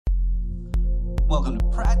Welcome to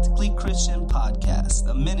Practically Christian Podcast,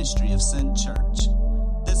 a ministry of Sent Church.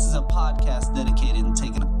 This is a podcast dedicated to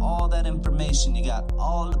taking all that information you got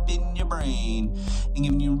all up in your brain and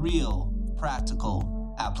giving you real,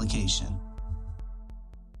 practical application.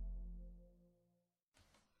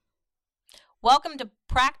 Welcome to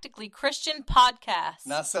Practically Christian Podcast.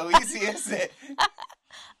 Not so easy, is it?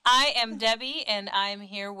 I am Debbie, and I'm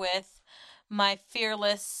here with my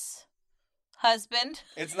fearless husband.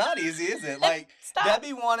 It's not easy, is it? Stop.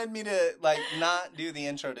 Debbie wanted me to, not do the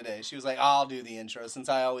intro today. She was like, I'll do the intro since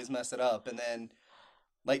I always mess it up. And then,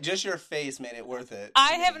 just your face made it worth it.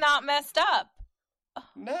 I have not messed up.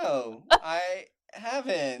 No, I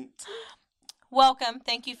haven't. Welcome.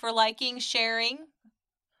 Thank you for liking, sharing,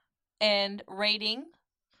 and rating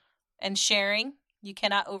and sharing. You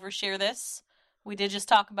cannot overshare this. We did just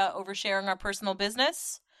talk about oversharing our personal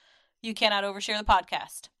business. You cannot overshare the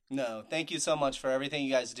podcast. No, thank you so much for everything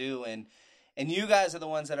you guys do, and you guys are the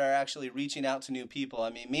ones that are actually reaching out to new people. I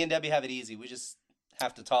mean, me and Debbie have it easy. We just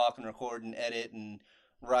have to talk and record and edit and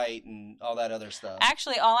write and all that other stuff.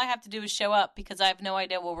 Actually, all I have to do is show up because I have no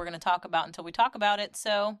idea what we're going to talk about until we talk about it,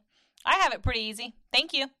 so I have it pretty easy.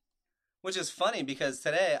 Thank you. Which is funny because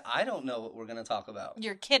today I don't know what we're going to talk about.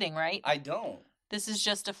 You're kidding, right? I don't. This is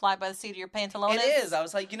just a fly by the seat of your pantalones? It is. I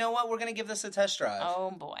was like, you know what? We're going to give this a test drive.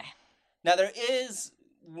 Oh, boy. Now, there is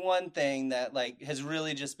one thing that, has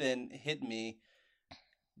really just been hitting me.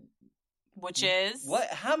 Which is? What?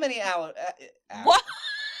 How many hours? What?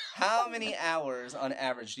 How many hours on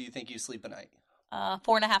average do you think you sleep a night?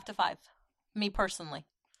 4.5 to 5. Me personally.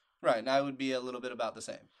 Right. And I would be a little bit about the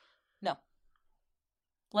same. No.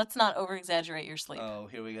 Let's not over-exaggerate your sleep. Oh,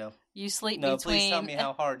 here we go. You sleep No, between... please tell me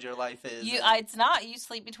how hard your life is. It's not. You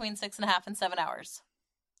sleep between 6.5 and 7 hours.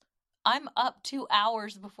 I'm up 2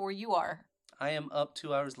 hours before you are. I am up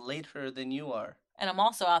 2 hours later than you are. And I'm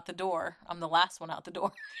also out the door. I'm the last one out the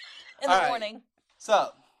door in All the right. morning. So,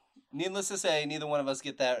 needless to say, neither one of us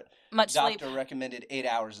get that Much sleep. doctor-recommended 8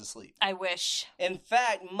 hours of sleep. I wish. In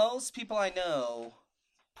fact, most people I know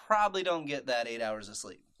probably don't get that 8 hours of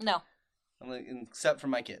sleep. No. Except for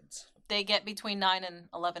my kids. They get between 9 and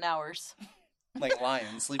 11 hours. Like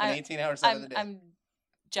lions, sleeping 18 hours out of the day. I'm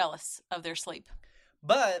jealous of their sleep.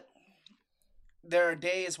 But there are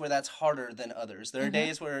days where that's harder than others. There are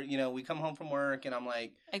days where, we come home from work and I'm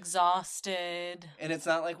exhausted. And it's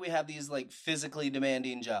not like we have these physically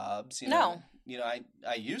demanding jobs. No.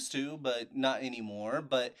 I used to, but not anymore.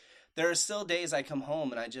 But there are still days I come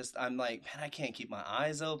home and I'm like, man, I can't keep my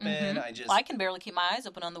eyes open. Well, I can barely keep my eyes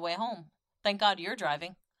open on the way home. Thank God you're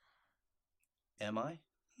driving. Am I?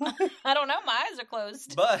 I don't know. My eyes are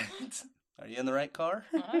closed. But are you in the right car?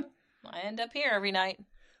 I end up here every night.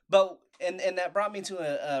 But and that brought me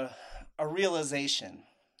to a realization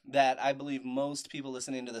that I believe most people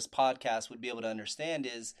listening to this podcast would be able to understand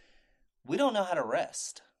is we don't know how to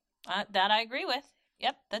rest. That I agree with.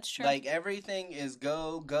 Yep, that's true. Everything is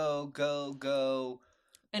go, go, go, go.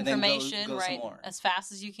 Information, go right? Some more. As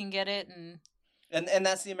fast as you can get it, and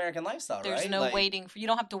that's the American lifestyle, there's right? There's no waiting for. You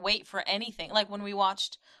don't have to wait for anything. Like when we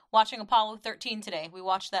watching Apollo 13 today. We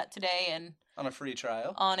watched that today and on a free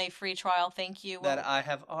trial. Thank you. That I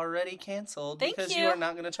have already canceled because you are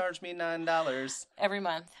not going to charge me $9 every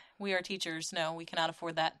month. We are teachers. No, we cannot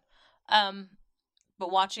afford that.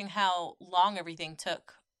 But watching how long everything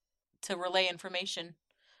took to relay information,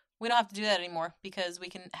 we don't have to do that anymore because we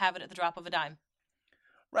can have it at the drop of a dime.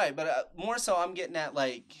 Right, but more so I'm getting at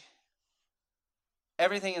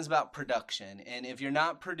everything is about production. And if you're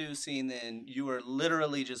not producing, then you are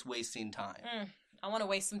literally just wasting time. I want to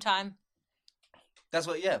waste some time. That's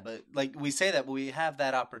what, but we say that, but we have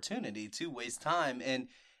that opportunity to waste time and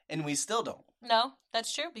we still don't. No,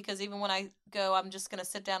 that's true because even when I go, I'm just going to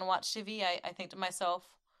sit down and watch TV, I think to myself,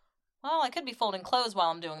 well, I could be folding clothes while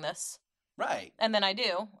I'm doing this. Right. And then I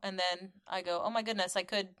do. And then I go, oh my goodness, I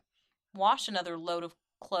could wash another load of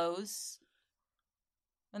clothes.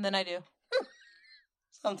 And then I do.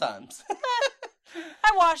 Sometimes.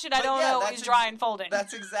 I wash it. I don't know always dry and folding.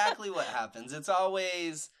 That's exactly what happens. It's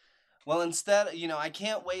always, well, instead, I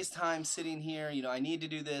can't waste time sitting here. I need to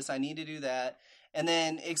do this. I need to do that. And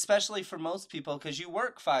then, especially for most people, because you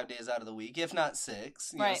work 5 days out of the week, if not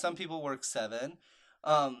 6. Right. Some people work 7.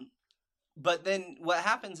 But then what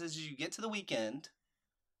happens is you get to the weekend.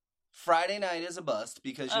 Friday night is a bust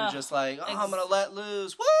because you're just I'm going to let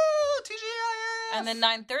loose. Woo! TGIF! And then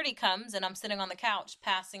 9:30 comes and I'm sitting on the couch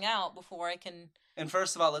passing out before I can... And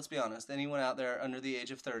first of all, let's be honest. Anyone out there under the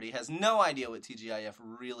age of 30 has no idea what TGIF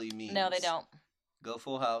really means. No, they don't. Go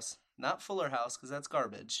Full House. Not Fuller House because that's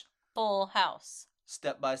garbage. Full House.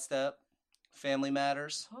 Step by Step. Family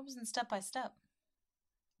Matters. What was in Step by Step?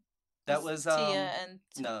 That was Tia and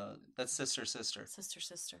no, that's sister. sister.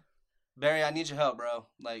 Barry, I need your help, bro.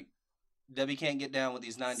 Like, Debbie can't get down with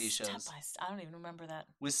these 90s shows. I don't even remember that.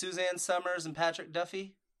 With Suzanne Summers and Patrick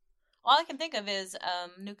Duffy? All I can think of is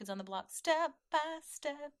New Kids on the Block. Step by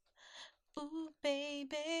step. Ooh,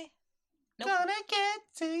 baby. Nope. Gonna get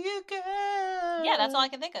to you, girl. Yeah, that's all I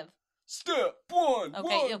can think of. Step one.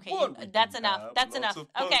 Okay, that's enough. That's enough.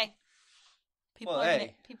 Okay. People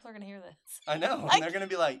are gonna hear this. I know. And they're gonna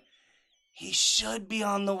be like, he should be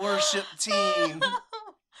on the worship team.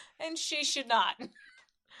 And she should not.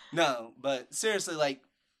 No, but seriously, like,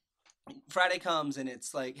 Friday comes and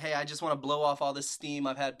it's like, hey, I just want to blow off all this steam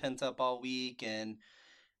I've had pent up all week, and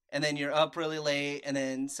then you're up really late, and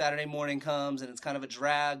then Saturday morning comes and it's kind of a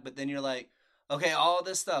drag, but then you're like, okay, all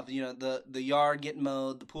this stuff, you know, the yard getting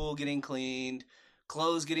mowed, the pool getting cleaned,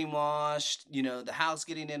 clothes getting washed, you know, the house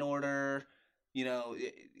getting in order, you know,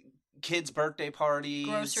 kids' birthday parties,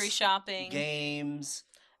 grocery shopping, games.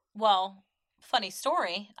 Well, funny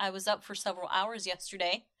story, I was up for several hours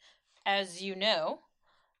yesterday, as you know,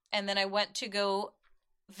 and then I went to go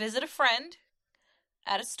visit a friend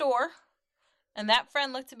at a store, and that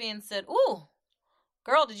friend looked at me and said, "Ooh,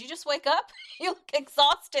 girl, did you just wake up? You look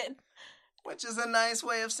exhausted." Which is a nice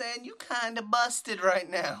way of saying you kind of busted right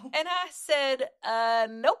now. And I said,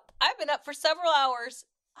 nope, I've been up for several hours.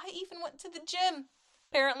 I even went to the gym.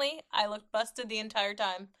 Apparently, I looked busted the entire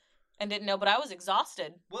time and didn't know, but I was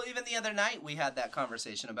exhausted. Well, even the other night we had that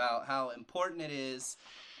conversation about how important it is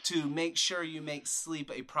to make sure you make sleep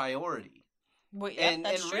a priority. Well, yeah,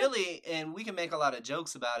 that's true. Really, and we can make a lot of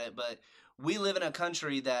jokes about it, but we live in a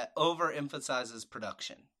country that overemphasizes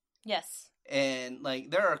production. Yes. And, like,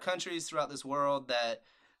 there are countries throughout this world that,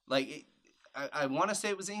 like, I want to say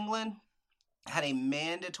it was England, had a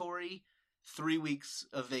mandatory 3 weeks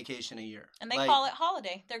of vacation a year. And they call it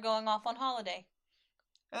holiday. They're going off on holiday.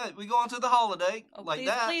 Hey, we going to the holiday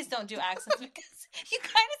that. Please don't do accents because you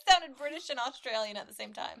kind of sounded British and Australian at the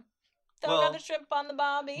same time. Throw another shrimp on the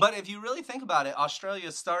bobby. But if you really think about it,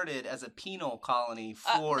 Australia started as a penal colony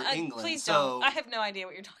for England. Please don't. I have no idea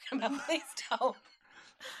what you're talking about. Please don't.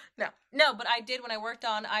 No, but I did when I worked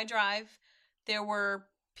on iDrive. There were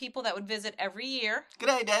people that would visit every year.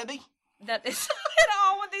 G'day, Debbie. That is not at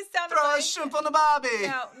all what they sounded like. Throw a shrimp on the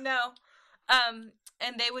barbie. No.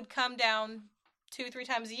 And they would come down 2-3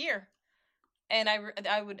 times a year, and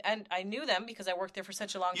I knew them because I worked there for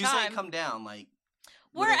such a long time. You say come down like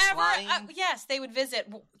wherever. Yes, they would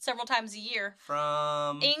visit several times a year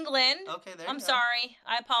from England. Okay, there. I'm sorry.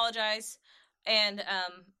 I apologize. And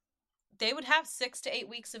they would have 6 to 8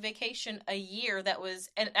 weeks of vacation a year. That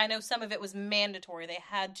was, and I know some of it was mandatory. They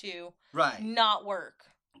had to not work.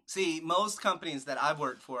 See, most companies that I've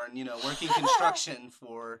worked for, and working construction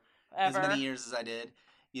for as many years as I did,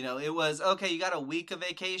 it was okay. You got a week of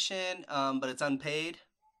vacation, but it's unpaid.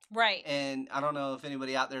 Right. And I don't know if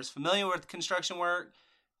anybody out there is familiar with construction work.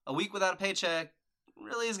 A week without a paycheck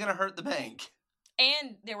really is going to hurt the bank.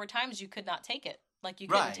 And there were times you could not take it. Like, you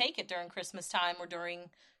couldn't take it during Christmas time or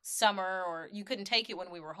during summer, or you couldn't take it when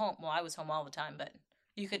we were home. Well, I was home all the time, but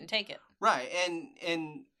you couldn't take it. Right.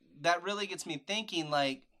 And that really gets me thinking,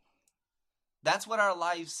 like, that's what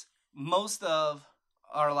most of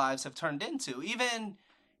our lives have turned into.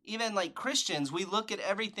 Even like Christians, we look at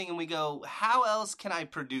everything and we go, how else can I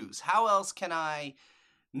produce? How else can I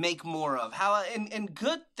make more of? And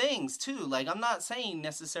good things too. Like, I'm not saying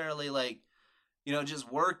necessarily like,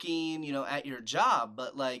 just working, at your job,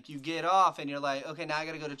 but like you get off and you're like, okay, now I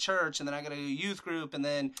got to go to church, and then I got to go to youth group, and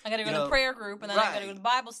then I got to go to the prayer group, and then I got to go to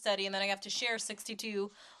Bible study, and then I have to share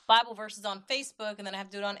 62 Bible verses on Facebook, and then I have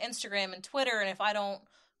to do it on Instagram and Twitter. And if I don't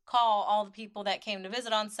call all the people that came to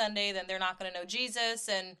visit on Sunday, then they're not going to know Jesus,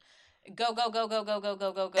 and go.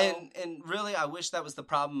 And really, I wish that was the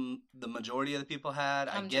problem the majority of the people had.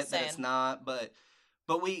 I get that it's not, but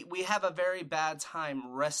we have a very bad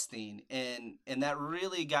time resting, and that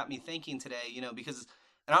really got me thinking today, because,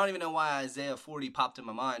 and I don't even know why Isaiah 40 popped in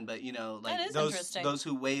my mind, but, like those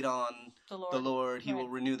who wait on the Lord, he will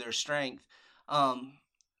renew their strength. And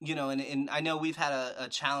I know we've had a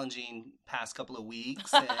challenging past couple of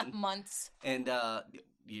weeks and months and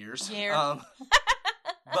years.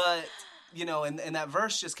 But and that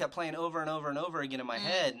verse just kept playing over and over and over again in my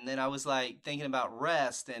head, and then I was like thinking about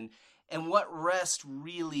rest and what rest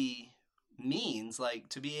really means, like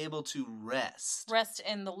to be able to rest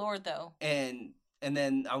in the Lord, though. And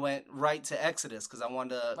then I went right to Exodus because I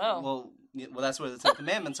wanted to. Well, that's where the 10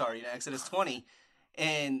 Commandments are. Exodus 20,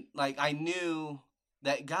 and like I knew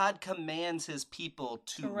that God commands His people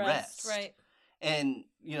to rest. Right. And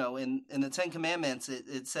in the 10 Commandments,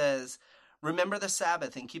 it says, Remember the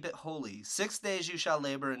Sabbath and keep it holy. 6 days you shall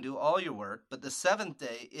labor and do all your work, but the seventh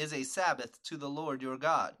day is a Sabbath to the Lord your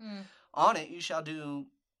God. On it you shall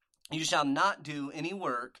not do any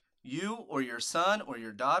work, you or your son or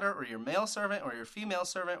your daughter or your male servant or your female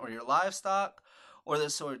servant or your livestock or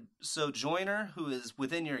the sojourner who is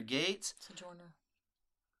within your gates. Sojourner.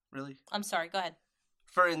 Really? I'm sorry, go ahead.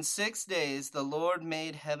 For in 6 days the Lord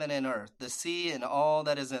made heaven and earth, the sea and all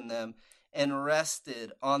that is in them, and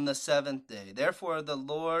rested on the seventh day. Therefore the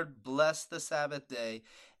Lord blessed the Sabbath day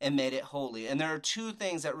and made it holy. And there are two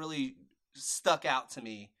things that really stuck out to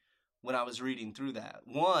me when I was reading through that.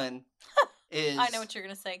 One is... I know what you're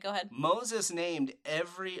going to say. Go ahead. Moses named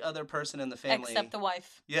every other person in the family. Except the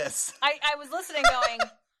wife. Yes. I was listening going,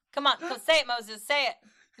 come on, say it, Moses, say it.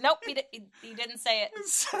 Nope, he didn't say it.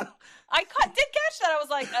 I did catch that. I was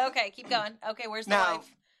like, okay, keep going. Okay, where's the wife?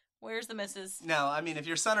 Where's the missus? No, I mean, if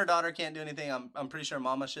your son or daughter can't do anything, I'm pretty sure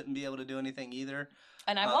mama shouldn't be able to do anything either.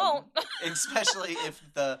 And I won't. Especially if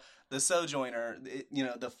the sojourner,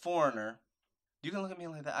 the foreigner, you can look at me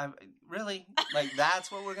like that. Really? Like,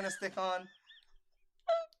 that's what we're going to stick on?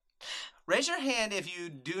 Raise your hand if you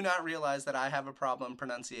do not realize that I have a problem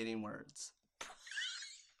pronunciating words.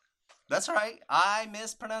 That's right. I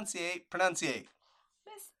mispronunciate. Pronunciate.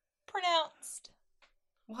 Mispronounced.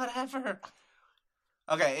 Whatever.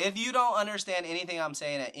 Okay, if you don't understand anything I'm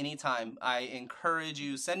saying at any time, I encourage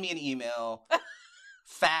you, send me an email,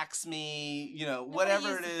 fax me,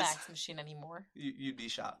 whatever it is. The fax machine anymore. You'd be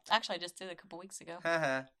shocked. Actually, I just did it a couple weeks ago.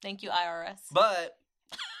 Thank you, IRS. But,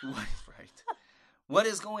 right. What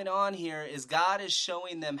is going on here is God is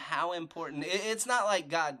showing them how important, it's not like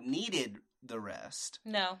God needed the rest.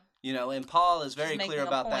 No. And Paul is very clear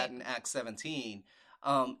about that in Acts 17.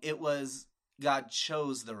 It was God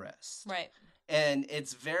chose the rest. Right. And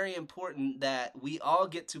it's very important that we all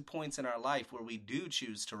get to points in our life where we do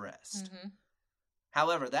choose to rest. Mm-hmm.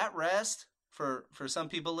 However, that rest, for some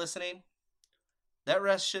people listening, that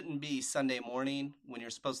rest shouldn't be Sunday morning when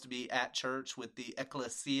you're supposed to be at church with the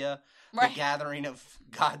ecclesia, right. The gathering of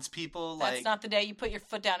God's people. That's not the day you put your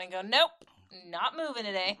foot down and go, nope, not moving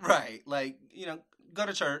today. Right. Go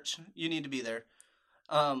to church. You need to be there.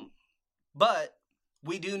 But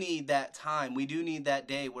we do need that time. We do need that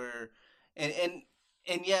day where... And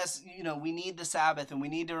yes, we need the Sabbath, and we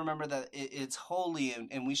need to remember that it's holy,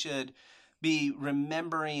 and we should be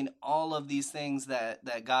remembering all of these things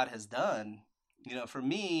that God has done. For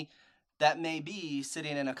me, that may be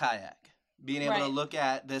sitting in a kayak, being able to look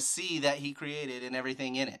at the sea that he created and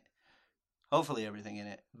everything in it. Hopefully everything in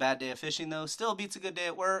it. Bad day of fishing, though, still beats a good day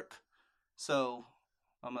at work. So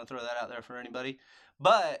I'm going to throw that out there for anybody.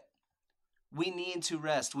 But we need to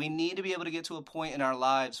rest. We need to be able to get to a point in our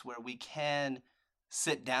lives where we can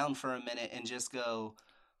sit down for a minute and just go,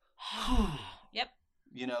 yep.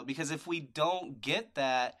 Because if we don't get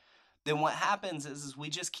that, then what happens is we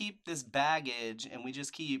just keep this baggage and we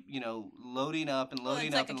just keep, loading up and loading up and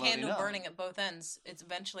loading up. It's like a candle burning at both ends. It's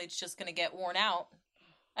just going to get worn out.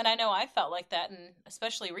 And I know I felt like that, and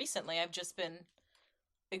especially recently, I've just been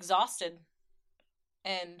exhausted.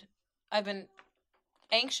 And I've been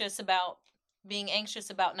being anxious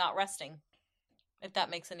about not resting, if that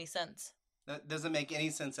makes any sense. That doesn't make any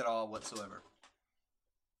sense at all whatsoever.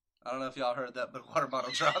 I don't know if y'all heard that, but a water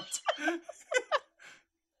bottle dropped.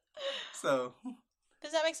 So.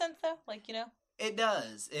 Does that make sense, though? It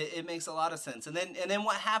does. It makes a lot of sense. And then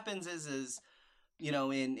what happens is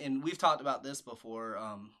and we've talked about this before,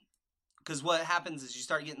 because what happens is you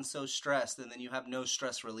start getting so stressed, and then you have no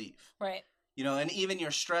stress relief. Right. And even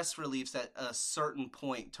your stress reliefs at a certain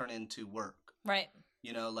point turn into work. Right.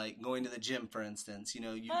 Like going to the gym, for instance. You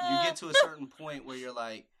get to a certain point where you're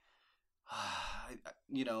like,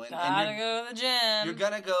 and gotta go to the gym. You're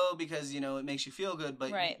gonna go because it makes you feel good,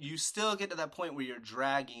 but you still get to that point where you're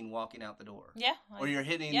dragging walking out the door. Yeah. Or you're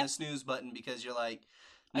hitting the snooze button because you're like,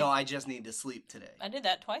 no, I just need to sleep today. I did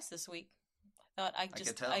that twice this week. I thought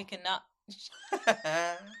I cannot.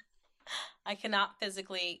 I cannot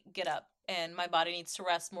physically get up, and my body needs to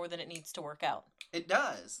rest more than it needs to work out. It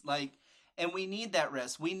does. And we need that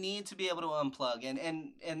rest. We need to be able to unplug.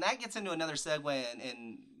 And that gets into another segue.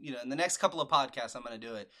 And in the next couple of podcasts, I'm going to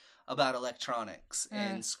do it about electronics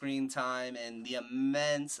and screen time and the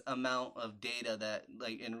immense amount of data that,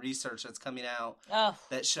 in research that's coming out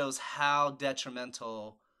that shows how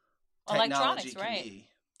detrimental technology can be.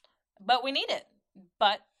 But we need it.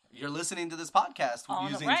 But you're listening to this podcast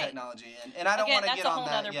using technology. And I don't want to get on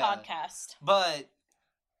that. That's a whole other podcast. But...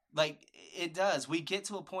 it does. We get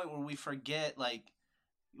to a point where we forget,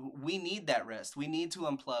 we need that rest. We need to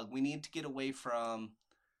unplug. We need to get away from,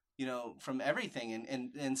 from everything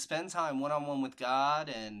and spend time one-on-one with God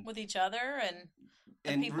and with each other and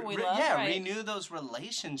the people we love. Yeah, right? Renew those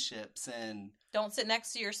relationships and don't sit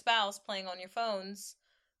next to your spouse playing on your phones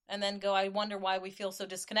and then go, I wonder why we feel so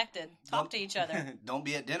disconnected. Talk to each other. Don't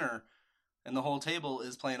be at dinner and the whole table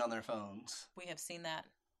is playing on their phones. We have seen that.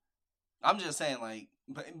 I'm just saying, like,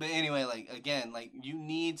 but anyway, like, again, like, you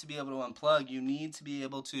need to be able to unplug. You need to be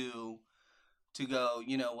able to go,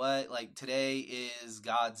 you know what, like, today is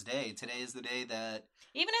God's day. Today is the day that...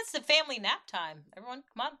 Even it's the family nap time. Everyone,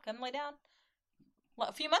 come lay down.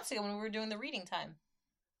 A few months ago when we were doing the reading time.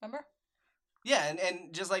 Remember? Yeah,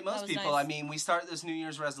 and just like most people, nice. I mean, we start this New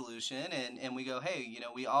Year's resolution, and we go, hey,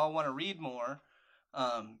 we all want to read more.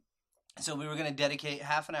 So we were going to dedicate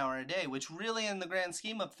half an hour a day, which really, in the grand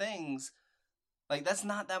scheme of things, like, that's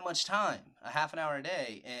not that much time, a half an hour a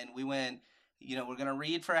day. And we went, we're going to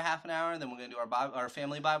read for a half an hour, then we're going to do our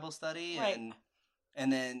family Bible study, right.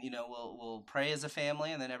 and then, we'll pray as a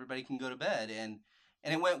family, and then everybody can go to bed. And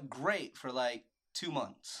it went great for, like, 2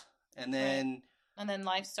 months. And then... Right. And then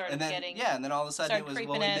life started getting... Yeah, and then all of a sudden it was, we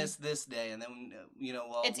in. missed this day, and then,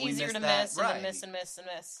 it's we easier to that. miss, Right. and miss, and miss, and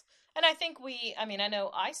miss. And I think I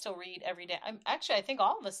know I still read every day. I think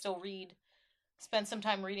all of us still spend some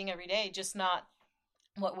time reading every day, just not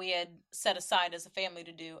what we had set aside as a family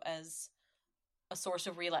to do as a source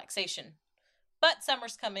of relaxation. But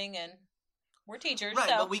summer's coming, and we're teachers, right?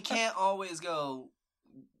 So. But we can't always go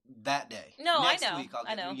that day. No, Next I know. week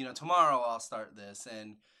I know. Tomorrow I'll start this,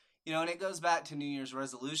 and and it goes back to New Year's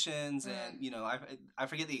resolutions, and I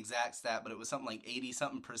forget the exact stat, but it was something like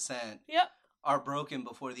 80-something%. Yep. Are broken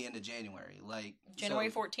before the end of January, like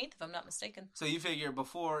January 14th, if I'm not mistaken. So you figure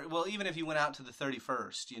even if you went out to the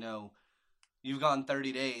 31st, you've gone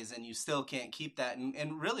 30 days and you still can't keep that.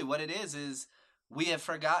 And really what it is we have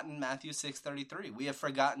forgotten Matthew 6:33. We have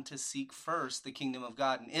forgotten to seek first the kingdom of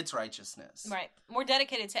God and its righteousness. Right. We're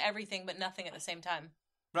dedicated to everything, but nothing at the same time.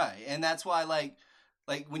 Right. And that's why, like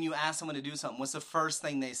when you ask someone to do something, what's the first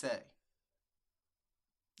thing they say?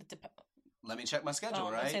 Let me check my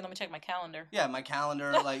schedule, right? Let me check my calendar. Yeah, my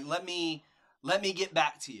calendar. Like, let me get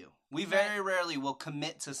back to you. We very rarely will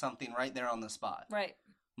commit to something right there on the spot. Right.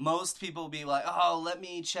 Most people will be like, oh, let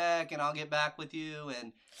me check and I'll get back with you.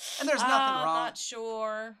 And there's nothing wrong. I'm not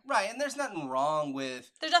sure. Right, and there's nothing wrong with...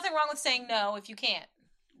 There's nothing wrong with saying no if you can't.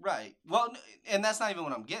 Right. Well, and that's not even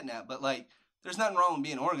what I'm getting at, but, like, there's nothing wrong with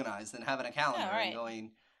being organized and having a calendar and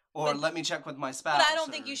going... Or let me check with my spouse. But I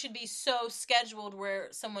don't think you should be so scheduled where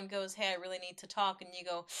someone goes, hey, I really need to talk. And you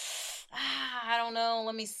go, I don't know,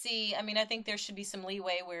 let me see. I mean, I think there should be some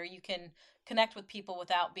leeway where you can connect with people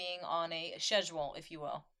without being on a schedule, if you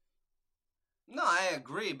will. No, I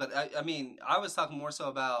agree. But, I mean, I was talking more so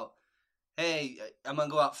about, hey, I'm going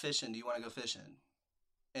to go out fishing. Do you want to go fishing?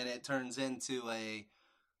 And it turns into hang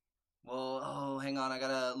on, I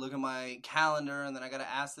got to look at my calendar, and then I got to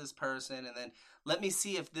ask this person, and then... Let me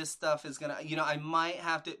see if this stuff is going to, I might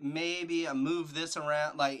have to, maybe move this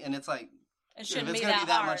around, like, and it's like, it shouldn't if it's be going to be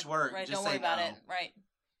that hard, much work, right? just don't worry about no. it, right?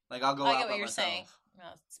 Like, I'll go I out get what by you're myself. saying,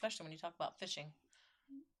 especially when you talk about fishing.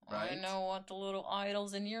 Right? I know what the little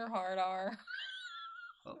idols in your heart are.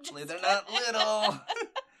 Hopefully they're not little.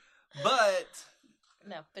 But...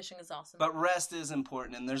 No, fishing is awesome. But rest is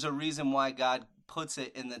important, and there's a reason why God puts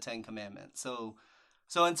it in the Ten Commandments.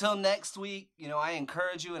 So until next week, I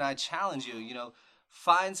encourage you and I challenge you,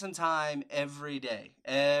 find some time every day,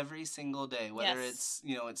 every single day, whether it's,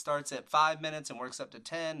 it starts at 5 minutes and works up to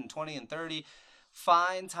 10 and 20 and 30.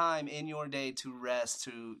 Find time in your day to rest,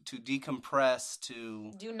 to decompress,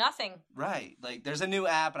 to... Do nothing. Right. Like, there's a new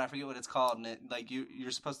app, and I forget what it's called, and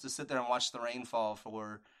you're supposed to sit there and watch the rainfall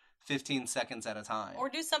for 15 seconds at a time. Or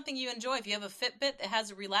do something you enjoy. If you have a Fitbit that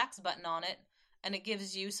has a relax button on it, and it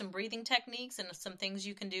gives you some breathing techniques and some things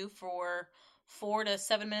you can do for 4 to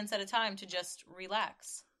 7 minutes at a time to just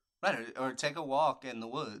relax. Right, or take a walk in the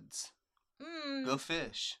woods. Go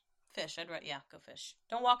fish. Fish, go fish.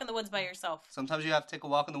 Don't walk in the woods by yourself. Sometimes you have to take a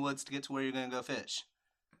walk in the woods to get to where you're going to go fish.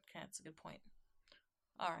 Okay, that's a good point.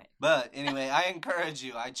 All right. But anyway, I encourage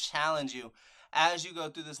you, I challenge you, as you go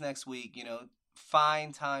through this next week,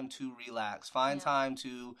 find time to relax. Find time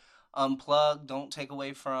to unplug. Don't take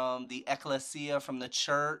away from the ecclesia, from the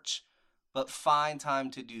church, but find time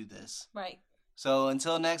to do this. Right. So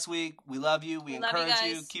until next week, we love you. We encourage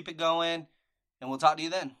you. Keep it going. And we'll talk to you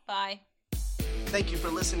then. Bye. Thank you for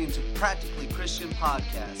listening to Practically Christian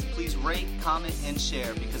Podcast. Please rate, comment, and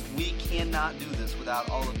share because we cannot do this without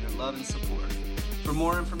all of your love and support. For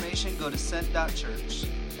more information, go to sent.church.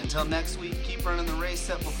 Until next week, keep running the race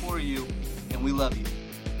set before you, and we love you.